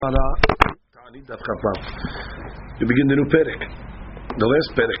Taanit daf Chaf. You begin the new perek, the last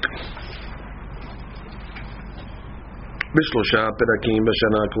perek. בשלושה פרקים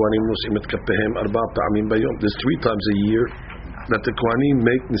בשנה הכהנים נושאים את כפיהם 4 פעמים ביום. There's 3 times a year that the Kohanim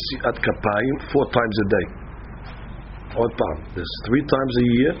make נשיאת כפיים 4 times a day. עוד פעם, there's 3 times a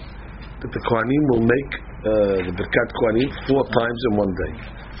year that the Kohanim will make the ברכת כהנים 4 times in one day.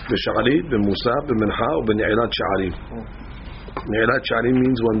 בשערית, במוסף, במנחה ובנעילת שערים. נעילת שערים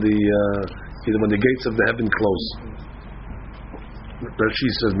means when the gates of the heaven close. Rashi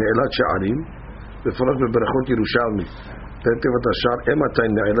says נעילת שערים בפרק בברכות ירושלמי. when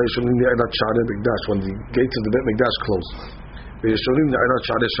the gates of the Beit Mikdash close.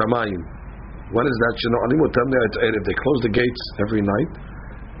 When is that? They close the gates every night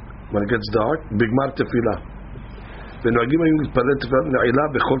when it gets dark. Bigmar tefillah.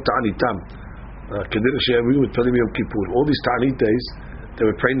 All these Taanit days they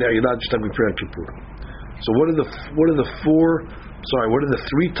would pray Ne'ilah just like we pray on Kippur. So what are the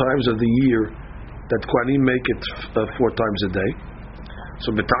 3 times of the year that Kohanim make it 4 times a day?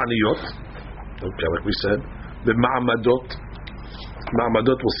 So b'Taaniyot, okay, like we said, b'Ma'amadot.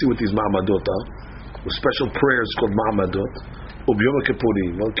 Ma'amadot, we'll see what these Ma'amadot are. With special prayers called Ma'amadot. U'b'Yom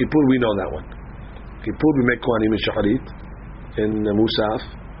Kippurim. Well, Kippur we know that one. Kippur we make Kohanim in Shacharit, in Musaf,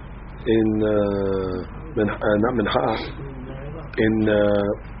 in not Mincha, in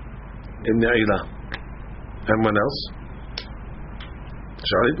Ne'ilah. And when else?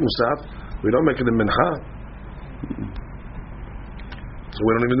 Shacharit, Musaf. We don't make it in Mincha, so we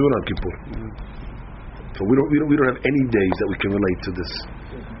don't even do it on Kippur. So we don't have any days that we can relate to this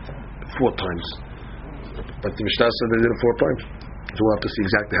 4 times. But the Mishnah said they did it 4 times. So we'll have to see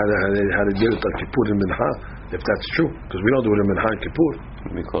exactly how they did it on Kippur and Mincha, if that's true, because we don't do it in Mincha and Kippur.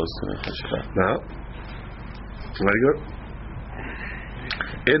 Be close to Mincha. Very good.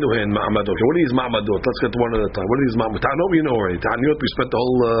 Enuhen Ma'amadot. What are these Ma'amadot? Let's get to one at a time. What are these Ma'amadot? Ta'anot we know already. Ta'aniyot we spent the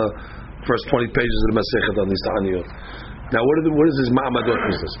whole first 20 pages of the Masechet on these Ta'aniyot. Now what is this Ma'amadot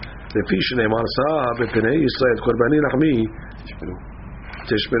business? The fish name on Sa'ab Epinei Yisrael Korbani Nachmi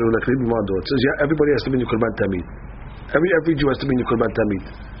Tishmeru Lakli B'Madot. It says everybody has to be in your Korban Tamid. Every Jew has to be in your Korban Tamid.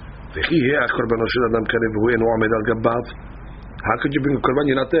 V'chi he'ach Korbano Shel Adam Karev Hu Enu Omed Al Gabav. How could you bring a Korban?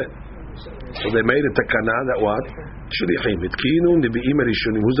 You're not there. So they made a takana that what? Shlichim Itkinu Nebi'im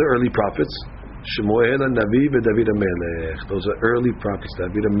Arishonim. Who's the early prophets? Shemuel and Navi and David HaMelech. Those are early prophets.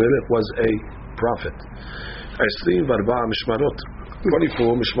 David HaMelech was a prophet. 24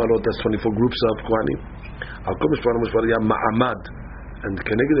 Mishmarot, that's 24 groups of Kohanim. Al Kol Mishmarot Ma'amad. And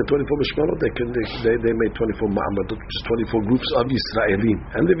connected the 24 Mishmarot, they made 24 Ma'amadot, which is 24 groups of Yisraelim.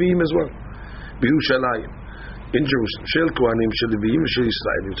 And Leviim as well. B'Yerushalayim. In Jerusalem, Shel Kohanim, Shel Leviim, Shel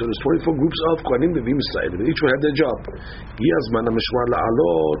Yisraelim. So there's 24 groups of Kohanim, Leviim, Yisraelim. Each one had their job. Yazman HaMishmar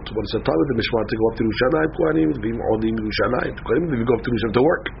La'alot. When it's the time of the Mishmar to go up to Yerushalayim, Kohanim, Leviim, Odim, Yerushalayim. Kohanim, Leviim go up to Yerushalayim to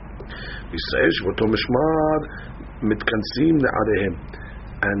work. Yisrael, Shvoto Mishmar, Mitkansim Le'arehem.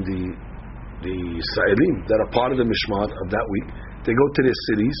 And the Yisraelim that are part of the Mishmar of that week, they go to their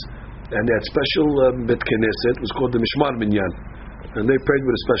cities, and that special Bet Knesset was called the Mishmar Minyan. And they prayed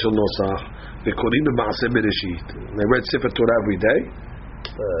with a special nosach. They Korim Ma'aseh Bereshit. They read Sefer Torah every day.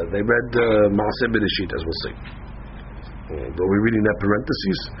 They read Ma'aseh Bereshit, as we'll see. Are we reading that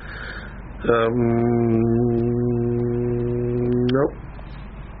parentheses? No.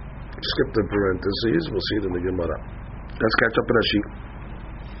 Skip the parentheses. We'll see it in the Gemara. Let's catch up in Rashi.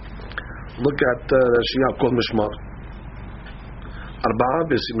 Look at Rashi Kol Mishmar. 4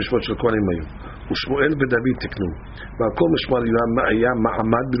 Mishmar Shel Kohanim Hayu. Shmuel v'David tiknu. V'Kol Mishmar היה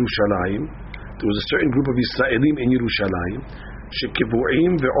מעמד בירושלים. There was a certain group of Yisraelim in Yerushalayim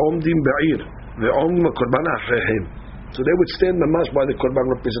שקבועים ועומדים בעיר ועומדים הקורבן אחריהם. So they would stand mamash by the korban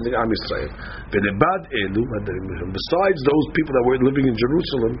representing Am Yisrael. ולבד אלו, besides those people that were living in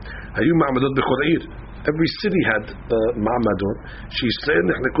Jerusalem, היו מעמדות בכל עיר. Every city had מעמדות. שישראל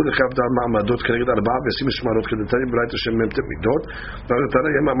נחלקו לכבד מעמדות כנגד 4 משמרות כדתנים בלית השם מ"ט מידות. והתנא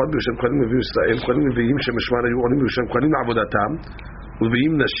היה מעמד בירושלים כהנים לוויים ישראל, כהנים לוויים שמשמר היו עולים בירושלים, כהנים לעבודתם,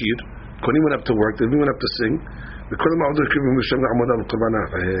 ולוויים נשיר, כהנים went up to work, לוויים went up to sing, וכל המעמדות קריבים בירושלים לעמוד על קורבן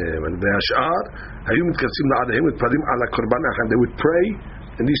אחריהם. והשאר היו מתכנסים לעדיהם מתפללים על הקורבן אחריהם. They would pray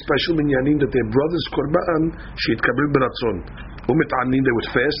in these special minyanim that their brother's korban שיתקבל ברצון. ומתענין, they would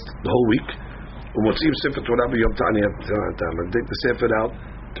fast the whole week. ומוצאים ספר תורה ביום תענית, and take the sefer out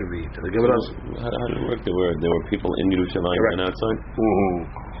to read. How did it work? There were people in Yerushalayim and outside?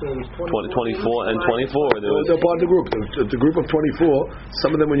 So it was 24 and 24. They're part of the group. The group of 24,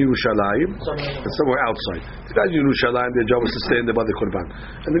 some of them were in Yerushalayim, and some were outside. The guys in Yerushalayim, their job was to stand there by the Korban.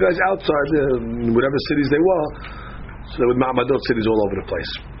 And the guys outside, whatever cities they were, so there were Ma'amadot cities all over the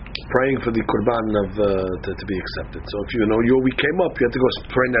place. praying for the Qurban to be accepted. So if your week came up, you had to go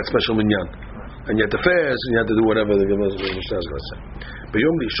pray in that special minyan. And you had to fast, and you had to do whatever the Mishnah is going to say. But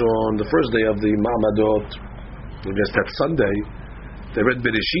Yom Rishon, the first day of the Ma'amadot, I guess that Sunday, they read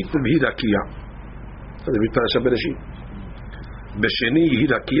Bereshit and Hirakiya. They read Parashat Bereshit. B'Sheni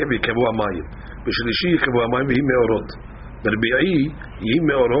Hirakiya v'Kevu Hamayim. B'Shlishi Kevu Hamayim v'Hi Meorot. B'Rbi'i Yihi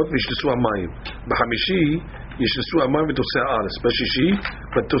Meorot v'Yishlisu Hamayim. B'Chamishi Yishlisu Hamayim v'Tosei Haaretz. B'Shishi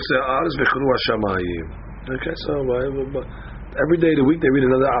v'Tosei Haaretz v'Churu Hashamayim. Okay, so every day of the week they read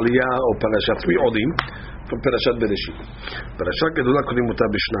another Aliyah or Parashat, 3 Odim from Parashat Bereshit. Parashat Gedolah Kodim Ota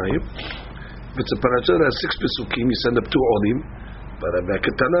B'Shnayim. If it's a parashat that has 6 pesukim, you send up 2 Odim. But a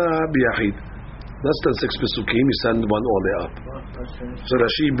Ketana B'Yachid, less than 6 pesukim, you send 1 Oleh up. So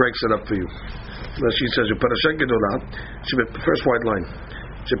Rashi breaks it up for you. Rashi says, Parashat Gedolah, first white line.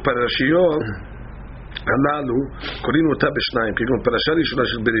 Parashiyot Halalu Kodim Ota B'Shnayim. Kigron Parashat Rishonah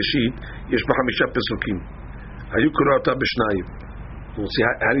Shel Bereshit, yesh בה 5 pesukim. Are you Kurata B'Shnayim? We'll see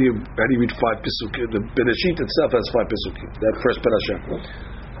how do you read 5 pesukim. The Bereshit itself has 5 pesukim. That first parasha.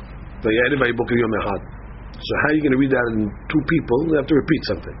 So how are you going to read that in 2 people? You have to repeat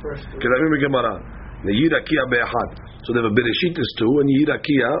something. Because I remember Gemara. The Yirakiya Be'ahad. So the Bereshit is 2 and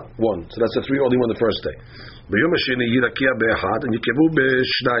Yirakiya 1. So that's the 3 only on the first day. B'Yom HaSheni Yirakiya Be'ahad and Yikevu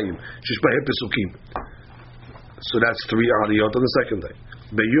B'Shnayim. Shesh B'He Pesukim. So that's 3 Aliyot on the second day.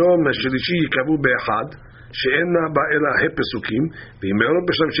 B'Yom HaShelishi Yikevu Be'ahad. She'ena Ba'ela He Pesukim. V'Yimerot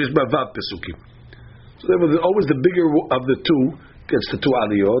B'Shnayim Shesh B'Vav Pesukim. So therefore, always the bigger of the 2 gets the 2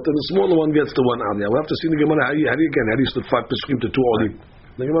 aliyot, and the smaller one gets the 1 aliyah. We'll have to see the Gemara how do you split 5 pesukim to 2 olim.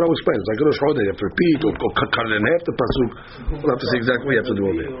 The Gemara will explain. It's like Rosh Chodesh, you have to repeat or cut it in half the pasuk. We'll have to see exactly what you have to do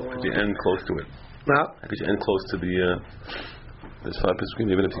over there. Could you end close to it? Now, could you end close to the this 5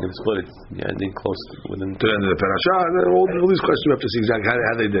 pesukim, even if you can split it? Yeah, ending close within to the end of the parasha. All these questions we have to see exactly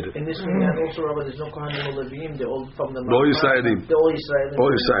how they did it. In this minyan also, Rabbi, there's no Kohanim or Levim. They're all from the All Yisraelim. All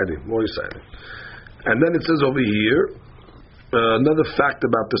Yisraelim. And then it says over here. Another fact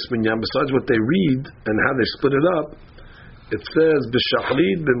about this minyan, besides what they read and how they split it up, it says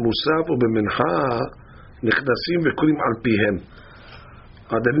b'shachlit, b'musaf, or b'mincha, nichnasim v'kulim al pihem.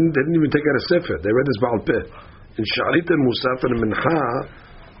 They didn't even take out a sefer. They read this ba'al peh. In shachlit and musaf and mincha,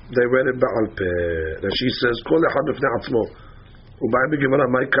 they read it ba'al peh. Rashi says, kol echad b'fnei atzmo. ובאים בגמרא,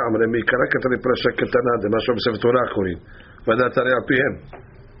 מה יקרא? מעיקרא כתבי פרשה קטנה, זה משהו בספר תורה קוראים. ועדת הרי על פיהם.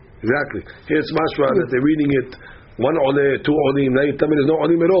 Exactly. Here it's mashma that they're reading it 1 oleh, 2 olim. Now you tell me there's no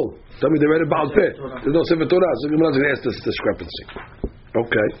olim at all. Tell me they read it ba'al peh. There's no sefer Torah. So Gemara is going to ask this discrepancy.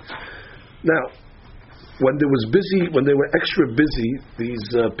 Okay. Now, when they were extra busy, these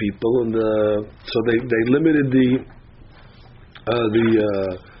people, and so they limited the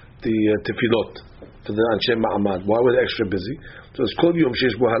tefillot to the anshe ma'amad. Why were they extra busy? So it's called yom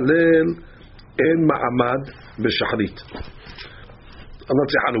shesh bo halel en ma'amad b'shachrit. I'm not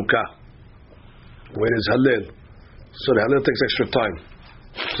saying Hanukkah. When it's halel. So the halal takes extra time.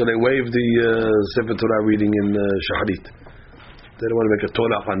 So they waive the Sefer Torah reading in Shahrit. They don't want to make a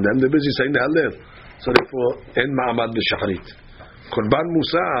Torah on them. They're busy saying the halal. So therefore, en ma'amad b'shachrit. Korban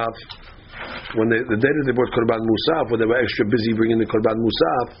Musaf, when the day that they brought Korban Musaf, when they were extra busy bringing the Korban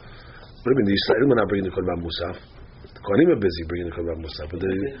Musaf, what do you mean? The Yisraelim were not bringing the Korban Musaf. The Kohanim are busy bringing the Korban Musaf. But the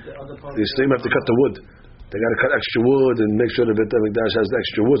Yisraelim have to cut the wood. They got to cut extra wood and make sure the Beit HaMikdash has the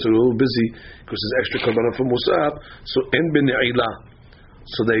extra wood, so they're a little busy because there's extra korbanot for Musaf. So en b'ne'ilah.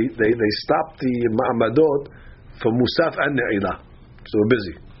 So they stopped the ma'amadot for Musaf and ne'ilah. So we're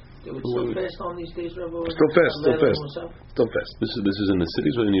busy. They would still fast on these days, Rabbi? Still fast. This is in the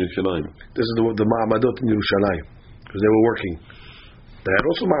cities or in Yerushalayim? This is the ma'amadot in Yerushalayim because they were working. They had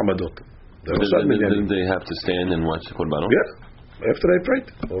also ma'amadot. Didn't they have to stand and watch the korbanot? Yeah. After they prayed,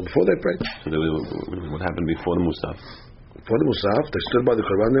 or before they prayed. So what happened before the Musaf? Before the Musaf, they stood by the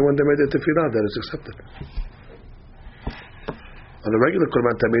Korban, and when they made the tefillah, that is accepted. On the regular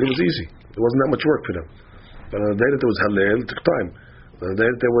Korban Tamid, it was easy. There wasn't that much work for them. But on the day that there was Halel, it took time. On the day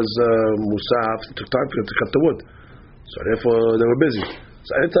that there was Musaf, it took time for them to cut the wood. So therefore, they were busy.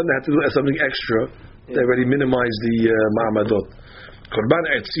 So anytime they had to do something extra, they already minimized the Ma'amadot.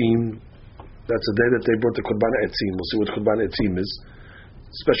 Korban Etzim, that's the day that they brought the Korban Etzim. We'll see what Korban Etzim is.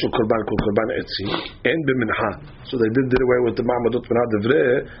 Special Korban called Korban Etzim. And b'mincha. So they did away with the Ma'amadot Minha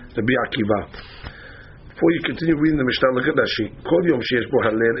Devrei, Rabbi Akiva. Before you continue reading the Mishnah, look at Rashi. Kol yom sheyesh bo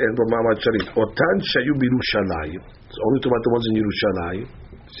halel en bo ma'amad sharit. Otan shayu b'Yerushalayim. It's only talking about the ones in Yerushalayim.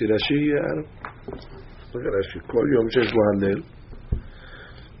 See Rashi? Look at Rashi. Kol yom sheyesh bo halel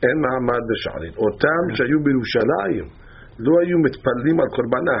en ma'amad b'sharit. Otan shayu b'Yerushalayim. לא היו מתפללים על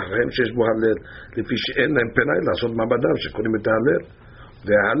קורבן אחריהם שיש בו הלל לפי שאין להם פנאי לעשות מעבדם שקוראים את ההלל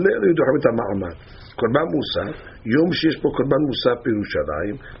וההלל ידוחים את המעמד. קורבן מוסף, יום שיש פה קורבן מוסף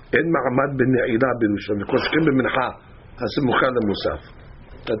בירושלים, אין מעמד בנעילה בירושלים, וכל שכן במנחה, אז זה מוכן למוסף.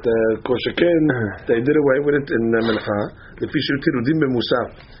 כל שכן, they did away with it in מנחה, לפי שהיו תירודים במוסף,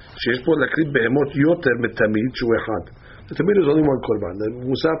 שיש פה להקריב בהמות יותר מתמיד שהוא אחד. תמיד יש only one קורבן,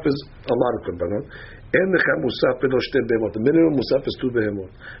 מוסף is a lot of קורבנות, אין לך מוסף ולא שתי בהמות, מינימום מוסף is 2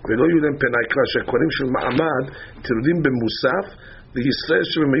 בהמות, ולא יהיו להם פנאי כלל שהקוראים של מעמד, תירודים במוסף, וישראל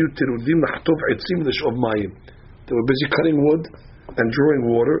שהם היו תירודים לחטוף עצים ולשאוב מים. They were busy cutting wood and drawing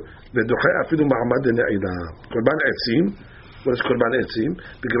water, ודוחה אפילו מעמד לנעילה. קורבן עצים, what is קורבן עצים?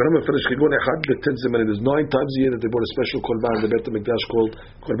 בגמרא מפרש כגון אחד בט' זמנים, there's 9 times a year that they brought a special קורבן לבית המקדש called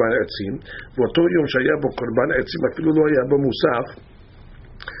קורבן עצים, ואותו יום שהיה בו קורבן עצים, אפילו לא היה בו מוסף,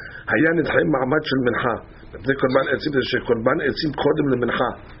 היה נדחה מעמד של מנחה. זה קורבן עצים, זה שקורבן עצים קודם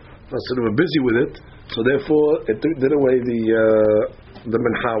למנחה. So they were busy with it, so therefore it did away the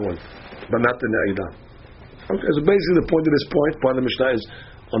mincha one, but not the na'ila. Okay, so basically the point of this point, part of the Mishnah is,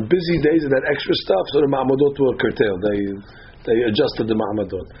 on busy days of that extra stuff, so the ma'amadot were curtailed. They adjusted the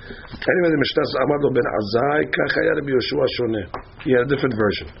ma'amadot. Anyway, the Mishnah says, Amar lo ben Azai, kach haya Rabbi Yoshua shoneh. He had a different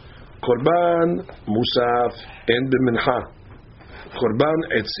version. Korban musaf en b'mincha. Korban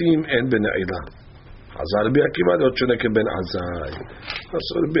etzim en b'na'ila. Azar Rabbi Akiva, not shoneh ke ben Azai.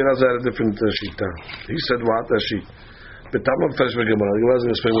 So Ben Azai had a different shita. He said what? She. But Tamam fresh with Gemara. He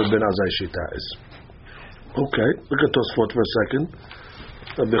wasn't explaining what Ben Azai shita is. Okay, look at Tosfot for a second.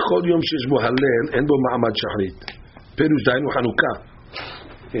 Bechol yom she's bo halel, en bo ma'amad shachrit. Perush dainu Hanukkah.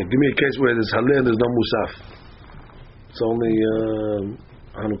 Give me a case where there's halel, there's no musaf. It's only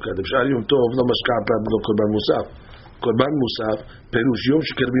Hanukkah. B'shar yom tov, no mashka'at, no korban musaf. Korban musaf, perush yom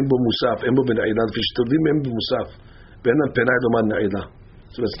shekerbim bo musaf, en bo ben ailah, v'shtodim en bo musaf. ואין על פנאי דומה נעילה.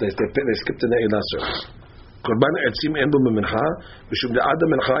 זאת אומרת, they skipped the נעילה service. קורבן העצים אין בו במנחה, ושום לעד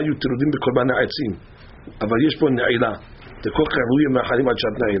המנחה היו תירודים בקורבן העצים. אבל יש פה נעילה. כל כך ראוי מאחרים עד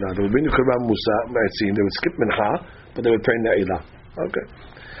שעת נעילה. they would bring the קורבן העצים, they would skip מנחה, but they would pray נעילה. Okay.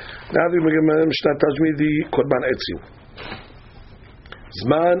 now we משנה תשמידי קורבן העצים.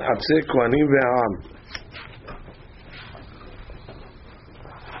 זמן עצי כהנים והעם.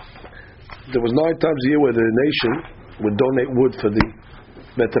 There was 9 times a year where the nation would donate wood for the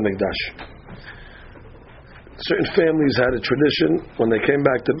Bet HaMikdash. Certain families had a tradition when they came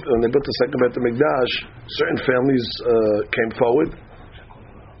back when they built the second Bet HaMikdash. Certain families came forward,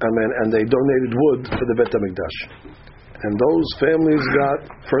 and they donated wood for the Bet HaMikdash. And those families got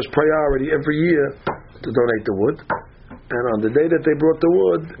first priority every year to donate the wood. And on the day that they brought the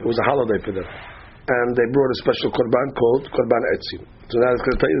wood, it was a holiday for them. And they brought a special korban called Korban Etzim. So now it's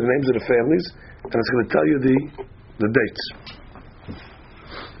going to tell you the names of the families, and it's going to tell you the dates.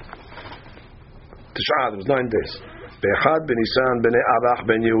 Tish'ah, there was 9 days. Be'echad b'Nisan b'nei Arach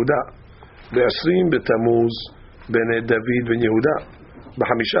ben Yehuda. Be'asrim b'Tamuz b'nei David ben Yehuda.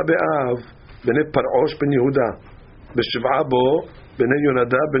 B'Hamisha be'Av b'nei Par'osh ben Yehuda. B'Shiv'a bo b'nei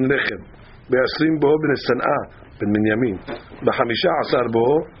Yonadab ben Rechem. Be'asrim bo b'nei San'a ben Binyamin. B'Hamisha asar bo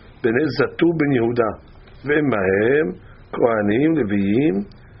b'nei Zatu ben Yehuda. Ve'emahem Kohanim, Leviyim,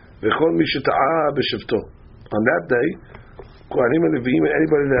 v'chol mi sheta'a b'shivto. On that day, Kohanim and Leviyim, and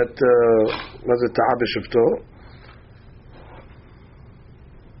anybody that was a ta'a b'shivto,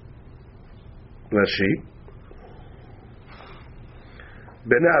 Rashi,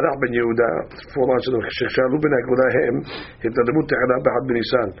 Bnei Arach ben Yehuda, 4 months ago, shekshalu ben Agudahem, hitadamu te'ala b'had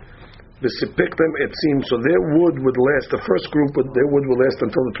b'Nisan, v'sipek them etzim, so their wood would last, the first group, their wood would last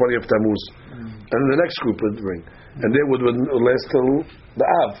until the 20th Tammuz, and the next group would bring. And they would last till the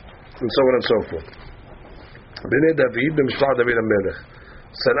Av, and so on and so forth. Bnei David, b'mishpach David HaMelech.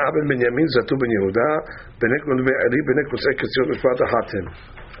 San'a ben Binyamin, Zatu ben Yehuda, b'nei Kunvei Eli, b'nei Kusei Kesiot mishpach Hatim.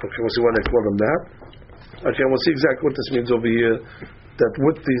 Okay, we'll see why they call them that. Okay, we'll see exactly what this means over here. That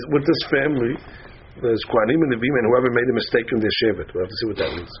with this family, there's Kohanim and Levim, and whoever made a mistake in their shevet. We'll have to see what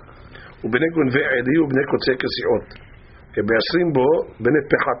that means. U'b'nei Kunvei Eli, u'b'nei Kusei Kesiot. ב-20 בו, בני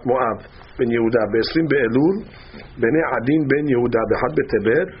פחת מואב בן יהודה, ב-20 באלול, בני עדין בן יהודה, באחד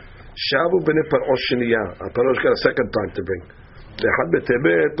בטבת, שבו בני פרעוש שנייה, הפרעוש got a second time to bring. באחד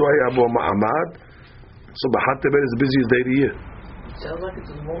בטבת, לא היה בו מעמד, so באחד טבת is the busiest day of the year. Sounds like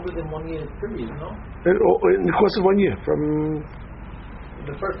it's longer than 1 year period, no? In the course of 1 year, from...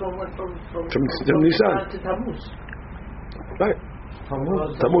 The first one went from Nisan to Tammuz. Right.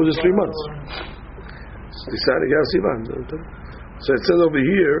 Tammuz is 3 months. So it says over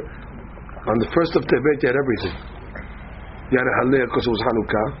here, on the first of Tebet, you had everything. You had a Haleh because it was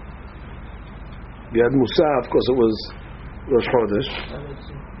Hanukkah. You had Musaf because it was Rosh Chodesh.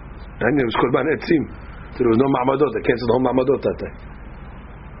 And it was Korban Etzim. So there was no Ma'amadot. They canceled the whole Ma'amadot that day.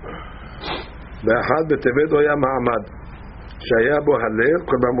 באחד בטבת הוא היה מעמד שהיה בו הלל,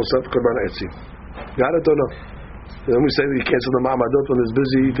 קורבן מוסף, קורבן עצים. Got it or no? When we say we cancel the ma'amadot when there's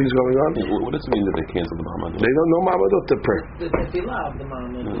busy things going on, what does it mean that they cancel the ma'amadot? they don't know ma'amadot to pray. The tefillah of the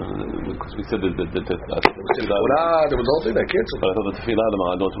ma'amadot. Because we said that the There was a whole thing that canceled. But I thought the tefillah of the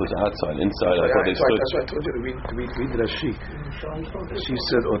ma'amadot was outside. Inside, I thought they stood. That's why I told you to read Rashi. She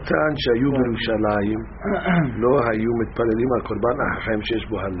said, אותן שהיו בירושלים לא היו מתפללים על קורבן החיים שיש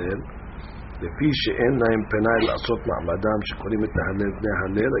בו הלל לפי שאין להם פנאי לעשות מעמדם שקוראים את ההלל בני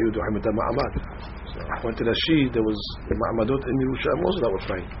הלל היו דוחים את המעמד. According to Rashi, there was מעמדות in Yerushalayim also that were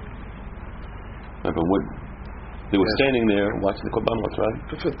praying. But what? They were standing there watching the korban, what's right?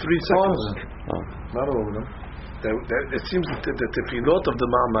 For 3 seconds. Not all of them. It seems that the tefillot of the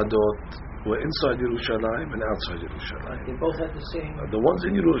ma'amadot were inside Yerushalayim and outside Yerushalayim. They both had the same. The ones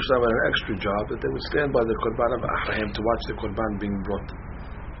in Yerushalayim had an extra job that they would stand by the korban of Ahraham to watch the korban being brought.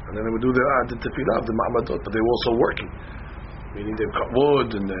 And then they would do the tefillah of the ma'amadot, but they were also working. Meaning they cut wood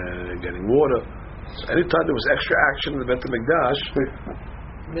and getting water. Anytime there was extra action in the Bet HaMikdash,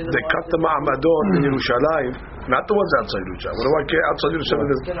 they cut the ma'amadot in Yerushalayim, not the ones outside Yerushalayim. What do I care? Outside Yerushalayim,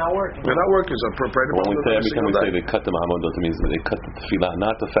 They're not working. they're not working. So When we say every time we say they cut the ma'amadot, it means that they cut the tefillah,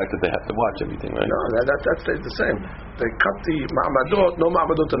 not the fact that they have to watch everything, right? No, that stays the same. They cut the ma'amadot, no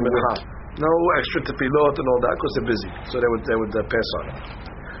ma'amadot and mincha, no extra tefillot and all that because they're busy. So they would pass on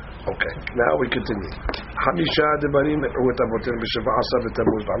it. Okay, now we continue. Hamisha devarim u'et avotim b'sheva'asa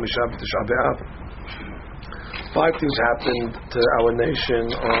b'tamuz v'hamisha b'tish'a b'av. 5 things happened to our nation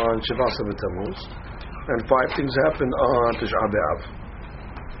on Shivasa b'tamuz, and 5 things happened on Tish'a b'av.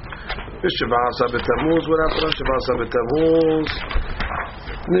 Shivasa b'tamuz, what happened on Shivasa b'tamuz?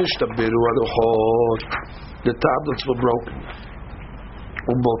 Nishtabiru aluchot. The tablets were broken.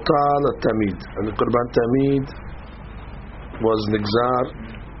 U'botal tamid, and the korban tamid was nigzar.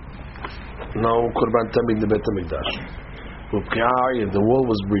 No korban tamid in the Bet HaMikdash. The wall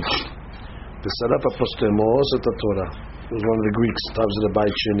was breached. The Saraf Apostemos at the Torah. He was one of the Greeks, times of the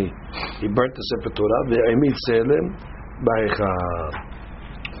Bayit Sheni. He burnt the Sefer Torah. Ve'emid Selem Ba'echad.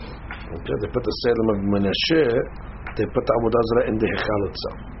 Okay, they put the Selem of Menashe. They put the Avodah Zarah in the Hechal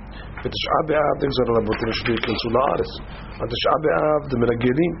itself. V'Tish'a B'Av Nigzar Labotim Shdu Yikensu La'aretz. On Tish'a B'Av the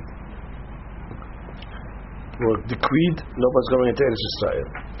Meragelim were decreed nobody's going into Eretz Yisrael.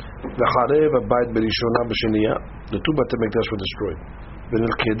 V'charev Abayit Berishona B'Sheniya. The 2 Bet HaMikdash were destroyed.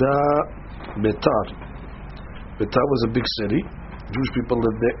 V'Nilkeda Betar. Betar was a big city. Jewish people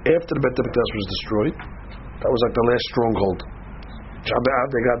lived there after the Bet HaMikdash was destroyed. That was like the last stronghold. B'Av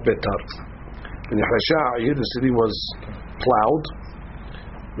they got Betar. In Yechresha, the city was plowed.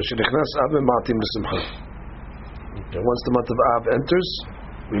 V'shenichnas Av Matim L'Simcha. Once the month of Av enters,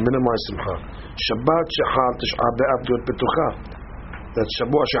 we minimize Simcha. Shabbat Shechal Tish'a B'Av Duet Betucha. That's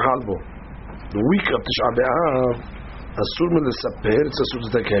Shabbat Shechal Bo. The week of Tish'a B'Av, Asur Me'Lesaper, it's Asur to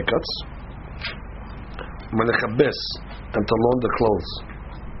take haircuts. Me'Lechabes, and to loan the clothes.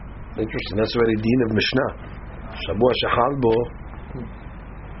 Interesting, that's very deen of Mishnah. Shabbat Shechal Bo.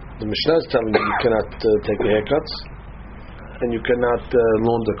 The Mishnah is telling you cannot take the haircuts, and you cannot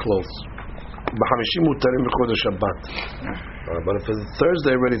loan the clothes. B'Hamishim Mutarim b'Chod Shabbat. But if it's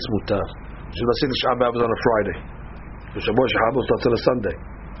Thursday already, it's Mutar. Should I say the Shabbat was on a Friday? The Shabbat Shechal Bo starts on a Sunday.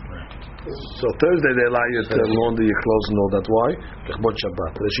 So Thursday they allow you to launder your clothes and all that. Why? L'chbot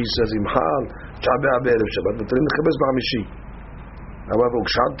Shabbat. Rashi says Imchal Shabbat Be'erev Shabbat. But in the Chabez B'Hamishi. However,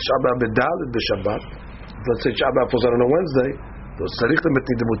 Shabbat B'Dalet B'Shabbat. Let's say Shabbat falls on a Wednesday. Those tzarich the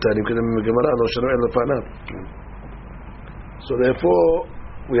mitni demutarim. Because in the Gemara lo shano el lefanat. So therefore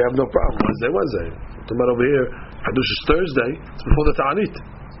we have no problem. Wednesday. Tomorrow over here, Hadush is Thursday. It's before the Taanit.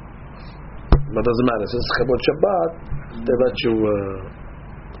 But it doesn't matter. Since it's Chabot Shabbat, they let you.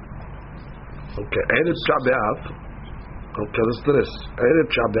 Okay, Erev Tish'a B'Av. Okay, listen to this. Erev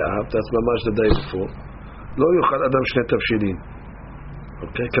Tish'a B'Av, that's mamash the day before. Lo yochal adam shnei tavshilin.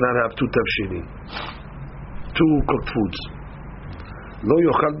 Okay, cannot have 2 tavshilin. 2 cooked foods. Lo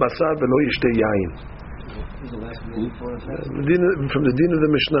yochal basar v'lo yishtei yain. From the din of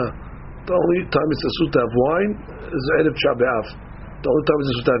the Mishnah, the only time it's asur to have wine is Erev Tish'a B'Av. The only time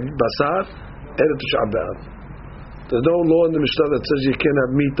it's asur to have basar, Erev Tish'a B'Av. There's no law in the Mishnah that says you can't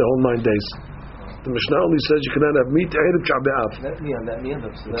have meat the whole 9 days. The Mishnah only says you cannot have meat Erev Tish'a B'Av.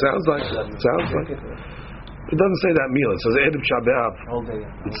 It sounds like. It doesn't say that meal. It says Erev Tish'a B'Av.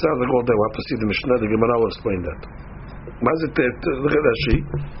 It sounds like all day. We'll have to see the Mishnah. The Gemara will explain that. Look at Rashi.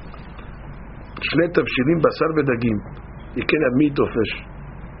 Shnei tavshilim basar v'dagim. You can't have meat or fish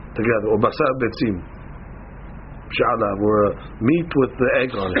together, or basar betzim, sha'alav, or meat with the egg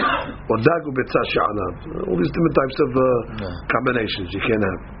on it, or dag u'betzah sha'alav. All these different types of combinations you can't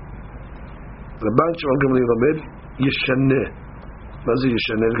have. Rabban Shimon Gamliel Lamed Yishaneh. What is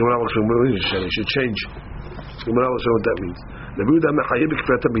Yishaneh? The Gemara will show you Yishaneh. You should change. The Gemara will show what that means. Rabbi Yehuda Mechayev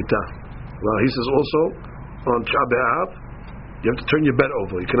B'Kfet HaMitah. Well, he says also on Tisha B'Av, you have to turn your bed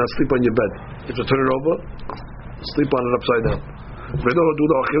over. You cannot sleep on your bed. You have to turn it over. Sleep on it upside down. The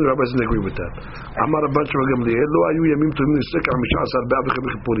Rabbi doesn't agree with that. Amar Rabban Shimon Gamliel Lo Ayu Yamim Tovim L'Stikar Mishasar B'Av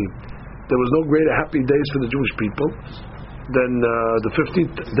B'Chipurim. There was no greater happy days for the Jewish people than the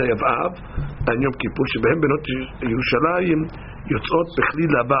 15th day of Av and Yom Kippur. Shebehem benot Yerushalayim yotzot bechli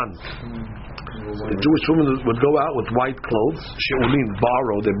laban. The Jewish women would go out with white clothes. She'ulim,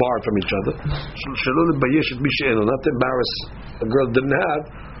 they borrowed from each other. Shelo lebayesh et mi she'eno, not to embarrass a girl that didn't have.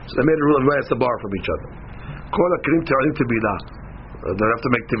 So they made a rule everybody has to borrow from each other. Kol hakrim te'arim tevilah. They have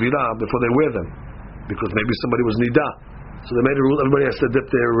to make tevilah before they wear them, because maybe somebody was nidah. So they made a rule everybody has to dip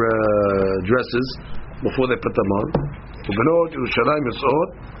their dresses before they put them on. Ubenot Yerushalayim yotzot,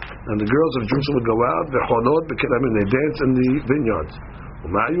 and the girls of Jerusalem would go out. V'chonot b'keramim, they dance in the vineyards.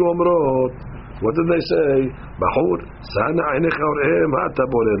 U'ma'ayu omrot. What did they say? Bahur, sana einecha or'em ha'ata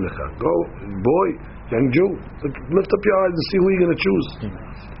boreh lecha. Go, boy, young Jew, lift up your eyes and see who you're going to choose.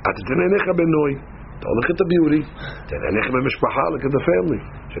 Atitin einecha benoi. Don't look at the beauty. Then einecha b'mishpacha, look at the family.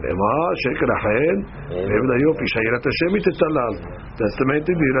 Shenema, sheker achen, ve'eved hayofi, shayirat Hashem itetalal. That's the main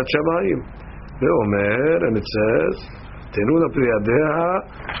thing, yirat shamayim. Ve'omer, and it says, Tenuna priyadeha,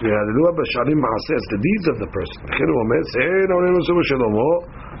 ve'haleluah b'sharim ma'aseh. It's the deeds of the person. V'chen omer, se'en orenu subu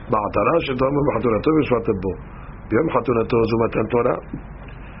shelomo, בעטרה שתאמר בחתונתו בשבט בו. ביום חתונתו זו מתן תורה.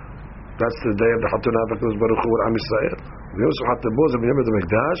 That's the day of the חתונה of HaKadosh Baruch Hu with Am Yisrael. ביום שמחת בו זה ביום בית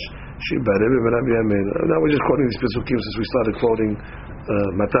המקדש, שיברה במהרה בימינו. Now we're just quoting these pesukim since we started quoting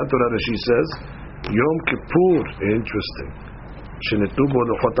מתן תורה that she says, Yom Kippur, interesting. שניתנו בו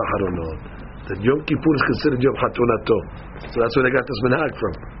לוחות אחרונות. That Yom Kippur is considered Yom Chatunato. So that's where they got this minhag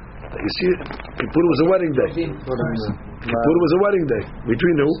from. You see, Kippur was a wedding day. Kippur was a wedding day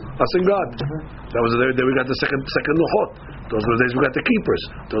between who? Us and God. That was the day we got the second luchot. Those are the days we got the keepers.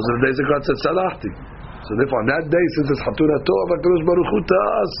 Those are the days that God said salachti. So therefore, on that day, since it's Hatuna Tov, HaKadosh Baruch Hu to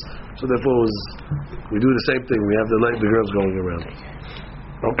us, so therefore we do the same thing. We have the girls going around.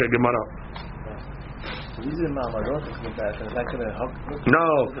 Okay, Gemara. No.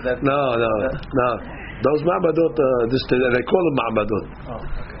 Those ma'amadot, they call them ma'amadot.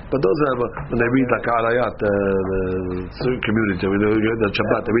 But those are when they read like Arayat, certain community, the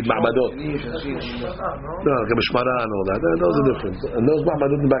Shabbat, they read ma'amadot. No, like Mishmara and all that. Those are different. And those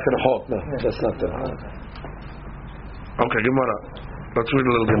ma'amadot in the back of the hawk. No, that's not them. Okay, Gemara. Let's read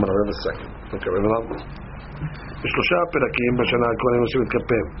a little Gemara. We have a second. Okay, we have another. בשלושה פרקים בשנה הכהנים עושים את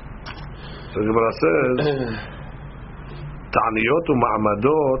כפיהם. So the Gemara says, Taaniyot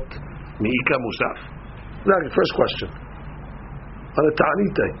ומעמדות מאיקה מוסף. That's the first question. On a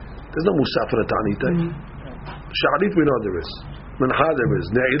Taanit day, there's no musaf on a Taanit day. Sha'arit we know there is. Mincha there is.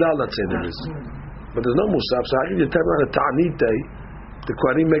 Ne'ilah, let's say there is. But there's no musaf. So how can you tell me on a Taanit day, the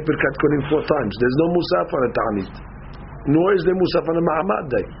Kohanim make Birkat Kohanim 4 times? There's no musaf on a Taanit. Nor is there musaf on a Ma'amad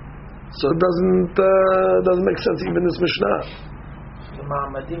day. So it doesn't make sense even this Mishnah. The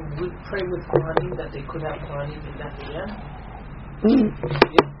Ma'amadim would pray with Kohanim that they could have Kohanim in that again? If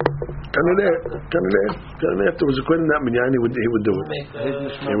there was a Kohen in that minyan, he would do it.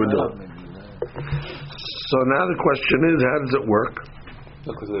 He would do it. So now the question is, how does it work?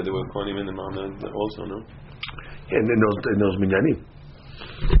 Because they were Kohanim in the Ma'amad also, no? And in those minyanim.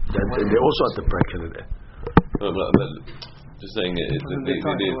 They also have to pray Canada. No, but just saying,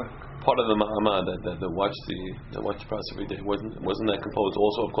 part of the Ma'amad that watch the process every day, wasn't that composed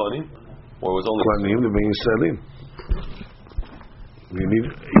also of Kohanim? Or was only Kohanim, the being Yisraelim? You need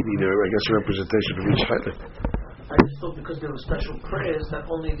I guess, a representation from each chaylik. I just thought because there were special prayers that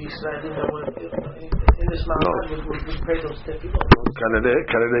only the Israelim that were in this mountain would pray those tefillot. Canada,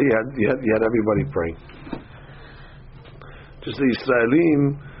 you had everybody praying. Just the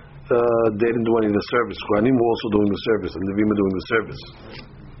Israelim, they didn't do any of the service. Kohanim were also doing the service, and the Levim were doing the service.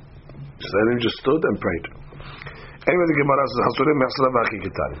 Israelim just stood and prayed. Anyway, the Gemara says, "Hasurim me'asla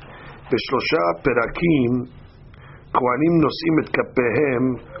v'achiketan." B'shlosha perakim. Kohanim nosim et kapehem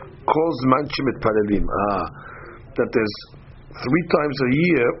kol zman shemitpalelim. That there's 3 times a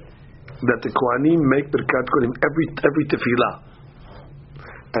year that the Kohanim make Birkat Kohanim every tefillah.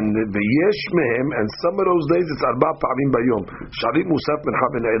 And the yesh mehem, and some of those days it's 4 pa'amim bayom. Sharit musaf mincha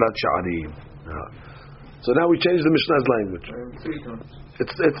v'ne'ilat sha'arim. So now we change the Mishnah's language. 3 times.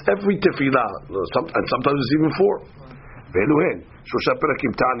 It's every tefillah, and sometimes it's even 4. Ve'eluhen shlosha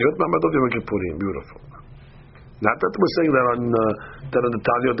perakim ta'aniyot ma'amadot yom kippurim. Beautiful. Not that we're saying that on the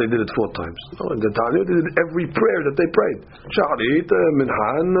Taanit they did it 4 times. No, in the Taanit they did every prayer that they prayed. Shalit,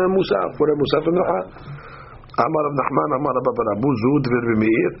 Minhan, Musaf, whatever Musaf and Minha. Amar Rav Nachman, Amar Rabba bar Abu Zud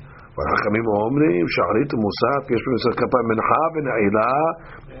v'Meir. והחכמים אומרים, שארית ומוסף, יש בהם נשיאת כפיים מנחה ונעילה,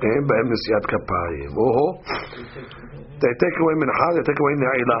 אין בהם נשיאת כפיים. They take away מנחה, they take away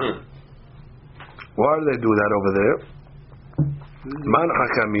נעילה. Why do they do that over there? Man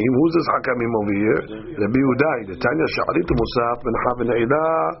חכמים, who's this חכמים over here? רבי יהודה, תניא שארית ומוסף, מנחה ונעילה,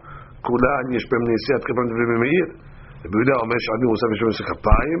 כולן יש בהם נשיאת כפיים ומאיר. רבי יהודה אומר שארית ומוסף יש בהם נשיאת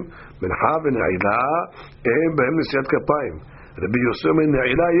כפיים, מנחה ונעילה, אין בהם נשיאת כפיים. Rabbi Yosef in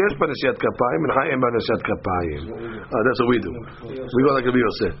Ne'ilah yesh ba nesiat kapayim, Mincha em ba nesiat kapayim. That's what we do. We go like Rabbi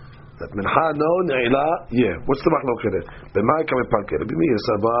Yosef. That Mincha no, Ne'ilah yeah. What's the machloket? B'mai kamei parke. Rabbi Meir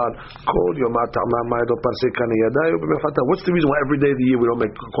sabar kol yoma ta'ama ma'edo parsei kani yadayu b'minchata. What's the reason why every day of the year we don't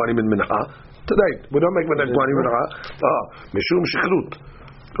make kwanim in Mincha? Today we don't make kwanim in Mincha. Mishum shichrut.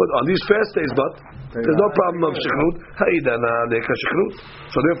 On these fast days, but there's no problem of shichrut. Ha'idana leka shichrut.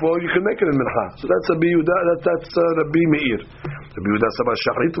 So therefore, you can make it in mincha. So that's Rabbi Yehuda. That's Rabbi Meir. Rabbi Yehuda sabar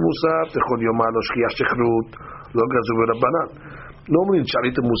shachrit musaf techol yoma lo shchiach shichrut lo gazu v'rabbanan. Normally in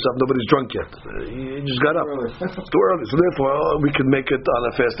shachrit musaf nobody's drunk yet. He just got up. It's too early. So therefore, we can make it on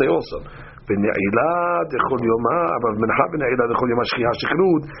a fast day also. B'ne'ilah techol yoma, but mincha b'ne'ilah techol yoma shchiach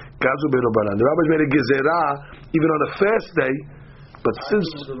shichrut gazu v'rabbanan. The rabbis made a gezerah even on a fast day. But since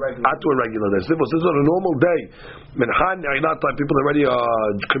not to a regular day, since on a normal day, Mincha Ne'ilah time people already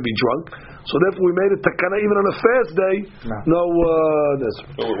could be drunk. So therefore, we made a takana even on a fast day. No, this.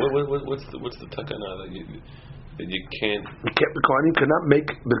 What's the takana that you can't? The Kohanim cannot make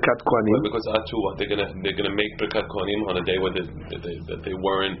Birkat Kohanim. Because Atu, they're gonna make Birkat Kohanim on a day where they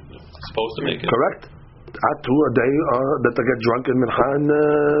weren't supposed to make it. Correct. Atu, a day that they get drunk in Mincha.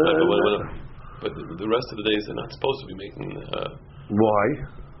 But the rest of the days they're not supposed to be making. Why?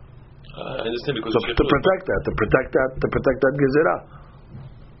 I understand because to protect that gezerah.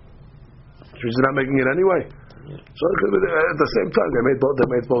 She's not making it anyway. Yeah. So at the same time, they made both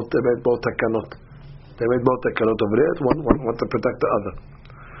takanot. They made both takanot over there. One to protect the other.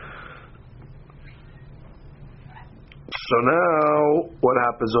 So now, what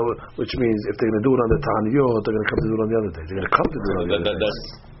happens over? Which means if they're going to do it on the Taaniyot, they're going to come to do it on the other day. They're going to come to do it on the other day.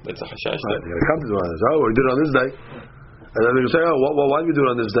 That's a hashash. Right, they're going to come to do it on this. Oh, we did it on this day. And then they're going to say, oh, why did we do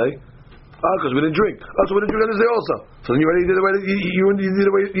it on this day? Because we didn't drink. So we didn't drink on this day also. So then you already did away.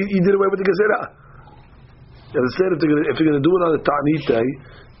 You did away with the gezerah. You understand? If they're going to do it on the Taanit day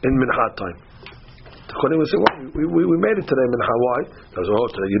in Mincha time, the Kohanim will say, well, we made it today Mincha. Why? They say, oh,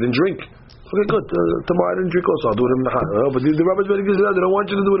 today you didn't drink. Okay, good. Tomorrow I didn't drink also. I'll do it in Mincha. But the rabbis made a gezerah. They don't want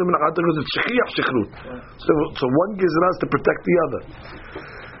you to do it in Mincha because it's shchiach shichrut. So one gezerah is to protect the other.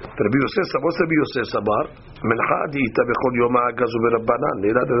 Rabbi Yosef, what's Rabbi Yosef sabar? Mincha di'ita b'chol yoma gazu v'rabbanan.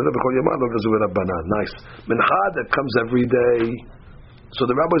 Leila di'ita b'chol yoma lo gazu v'rabbanan. Nice. Mincha that comes every day. So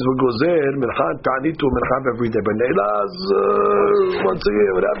the rabbis will go there. Mincha ta'anit to mincha every day. But Leila's once a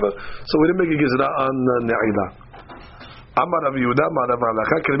year, whatever. So we didn't make a gezerah on Ne'ilah. Amar Rav Yehuda, Amar Rav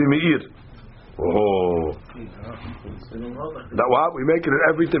Halacha, Rabbi Meir. Oh. That what? We make it in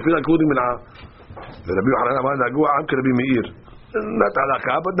every tefillah including mincha. The Rabbi Yochanan Amar Nagu Am Rabbi Meir. Not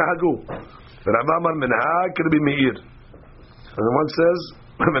halakha, but nahagu. Rav Amar minhag Rabbi Meir. And the one says,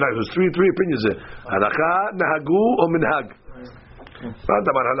 there's three opinions there. Halakha, nahagu, or minhag. Not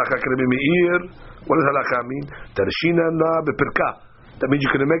Amar halakha Rabbi Meir. What does halakha mean? Tarshina na bepirka. That means you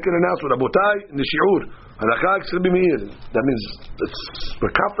can make an announcement. Rabotai in the Shiur. Halakha Rabbi Meir. That means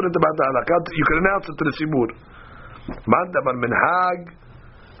we're confident about the halakha. You can announce it to the Sibur. Man Amar minhag.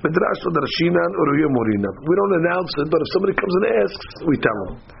 We don't announce it, but if somebody comes and asks, we tell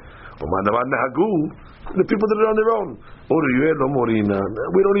them. The people did it on their own.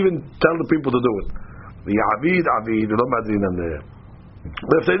 We don't even tell the people to do it. But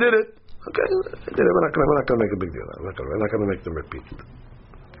if they did it, okay, we're not going to make a big deal. We're not going to make them repeat it.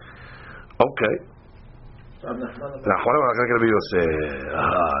 Okay.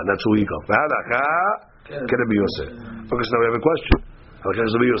 That's who we go. Okay, so now we have a question. But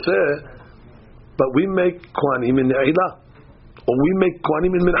we make Kohanim in Ne'ilah, or we make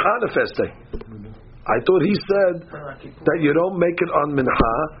Kohanim in Mincha on a fast day. I thought he said that you don't make it on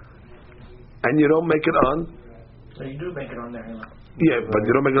Mincha, and you don't make it on. So you do make it on Ne'ilah. Yeah, but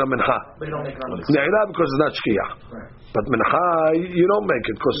you don't make it on mincha. But you don't make it on Ne'ilah because it's not shkiach. Right. But mincha you don't make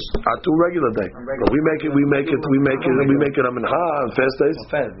it because atu regular day. But we make it on mincha on fast days.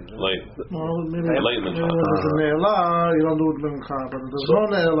 Late. Late mincha. You don't do it mincha, but there's no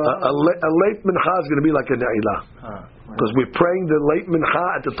ne'ilah. A late mincha is going to be like a ne'ilah. Because we're praying the late mincha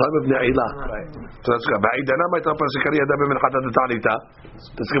at the time of ne'ilah. Right. So that's good.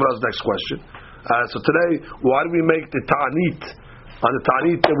 Let's give us the next question. So today, why do we make the Taanit? On the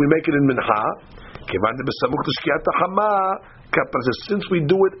Taanit, we make it in mincha. Since we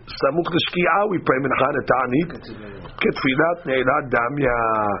do it samuk l'shki'ah, we pray mincha and Taanit. Ketfilat ne'ilah damya.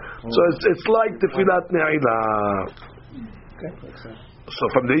 So it's like the filat ne'ilah. So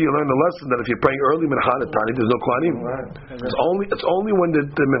from there you learn the lesson that if you're praying early mincha and Taanit, there's no kohanim. It's only when the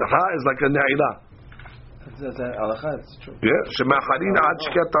mincha is like a ne'ilah. That's true. Yeah, shema'achalin ad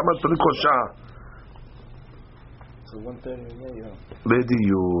shkiat tamat tuli kol sha'ah. So 1:30, yeah.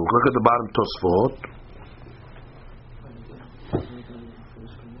 Bediuk. Look at the bottom Tosfot.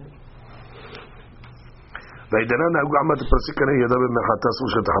 ועידנה נהגו עמת הפרסי כנראה ידע במנחתה סור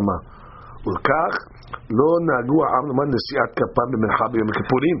של תחמה ולכך לא נהגו העם למען נשיאת כפם במנחה ביום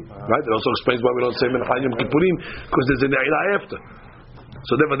הכיפורים. Right? It also explains why we don't say מנחה יום כיפורים because there's a נעילה after.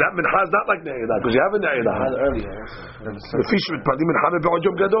 So therefore that מנחה is not like נעילה because you have a נעילה. לפי שמתפרדים מנחה בבעוד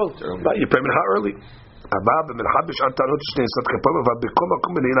יום גדול. You pray מנחה early. הבא במנחה בשעת טענות שני נשיאת כפם אבל בכל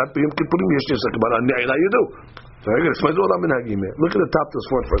מקום בנעילת ביום כיפורים יש נשיאת כפם. הנעילה you do. רגע, explains all המנהגים. Look at the top of this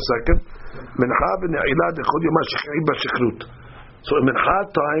word for a second. מנחה ונעילה דכל יום השחרית בשכרות. So in mincha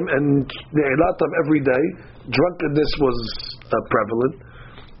time and ne'ilah time every day, drunkenness was prevalent.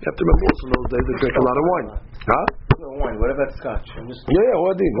 You have to remember also in those days they drank a lot of wine. Huh? Wine. What about scotch? Yeah,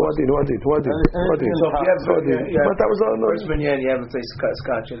 wadin. But that was first when you have to say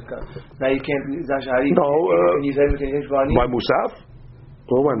scotch. Now you can't. No. By musaf?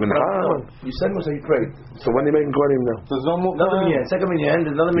 Oh, by mincha. You said musaf, you prayed. So when are you making kohanim now? There's no more. Another minyan. Second minyan.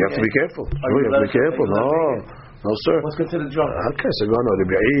 There's another minyan. You have to be careful. You have to be careful. No, sir. What's considered drunk? Okay, so go on to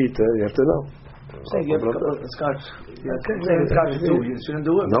you have to know. Say you have a couple of scotch. Scotch too. You shouldn't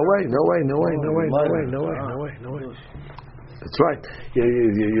do it. No way. That's right.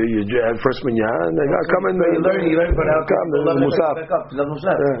 You first minyan. Come in. You learn, but how come? Musaf.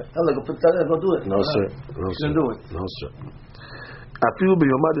 Go do it. No, sir. Shouldn't do it. No, sir. אפילו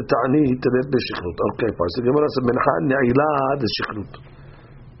ביומא דתענית תלך בשכרות. אוקיי, פרס הגמרא זה מנחה נעילה דשכרות.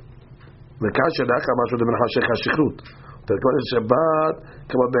 וכאשר דאקה משהו למנחה שייכה שכרות. תלכון שבת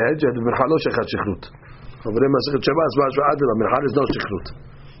כמו בהג'ת ומנחה לא שייכה שכרות. אבל אם מסכת שבת משהו עד לו, מנחה is no שכרות.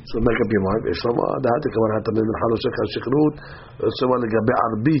 So make up your mind. יש לו מה דעתי כמובן התמיד מנחה לא שייכה שכרות. יש לו לגבי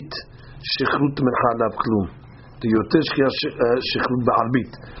ערבית שכרות מנחה עליו כלום. יותר שכרות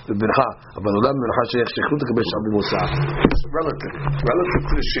בערבית ובנחה, אבל עולם מנחה שייך שכרות לגבי שער במוסף. Relative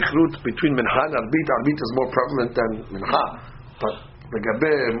to the שכרות between מנחה and ערבית is more prevalent than מנחה. But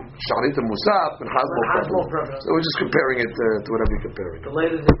לגבי שערית המוסף, מנחה is more prevalent. So we're just comparing it to whatever you compare it. The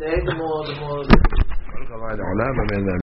later the day, the more